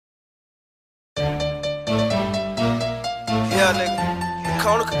Yeah, nigga. The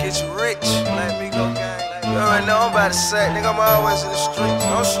corner could get you rich. Like me go gang. You already know I'm about to say, nigga, I'm always in the streets.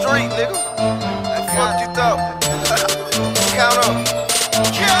 I'm street, nigga. Like fuck you thought. Count up.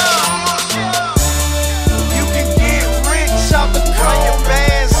 You can get rich off the corner. Your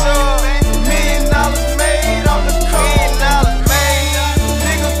bands up. $1 million made off the corner. $1 million made.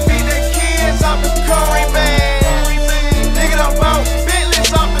 Niggas feed their kids off the corner. Nigga done bought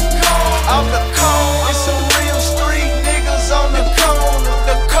Bentleys off the corner. Off the corner. It's some real street niggas on the corner.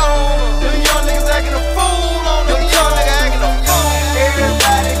 The corner. Them young niggas acting a fool on the corner. Young niggas acting a fool.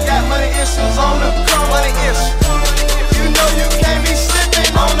 Everybody got money issues on the corner. Money issues. You know you can't be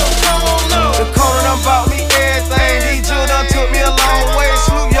slipping on the corner. The corner done bought me everything. These Jews done took me a long way.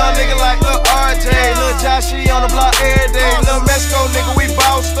 Salute young nigga like Lil RJ. Lil Joshie on the block every day. Lil Mexico nigga, we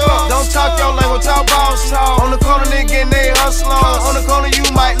bossed up. Don't talk your language, talk boss talk. On the corner nigga getting they hustle on. On the corner you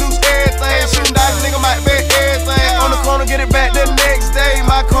might lose everything. Shooting dice nigga might bet everything. On the corner get it back the next day.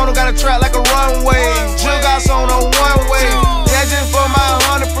 My corner got a track like a runway. Jill got on one way. That's just for my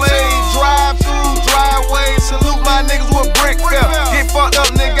 100 plays. Drive through driveway. Salute my niggas with brick fair. Get fucked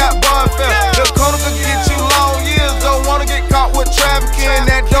up, nigga got bun fair. The corner could get you long years. Don't wanna get caught with trafficking.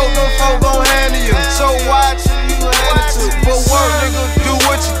 That dope, no folk gon' handle you. So watch who you hand it to. But work, nigga, do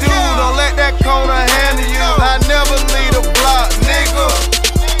what you do. Don't let that corner handle you. I never leave the block, nigga.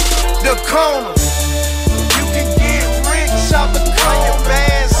 The corner. You can get rich off the corner. Your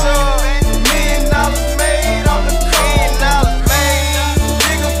bands up. $1 million made off the corner. $1 million made.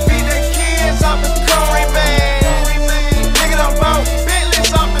 Niggas feed their kids off the corner. Nigga done bought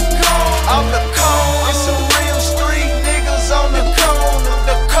Bentleys off the corner. Off the corner. It's some real street niggas on the corner.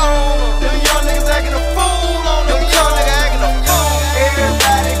 The corner. Them young niggas acting a fool on the corner. Young niggas acting a fool.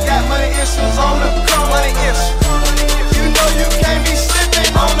 Everybody got money issues on the corner. Money issues. You know you can't be slipping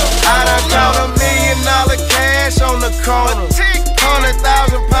on the corner. I done got $1 million cash on the corner.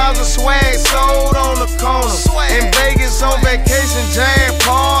 100,000 pounds of swag sold on the corner. In Vegas on vacation, jam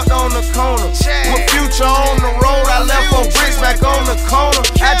parked on the corner. With Future on the road, I left on bricks back on the corner.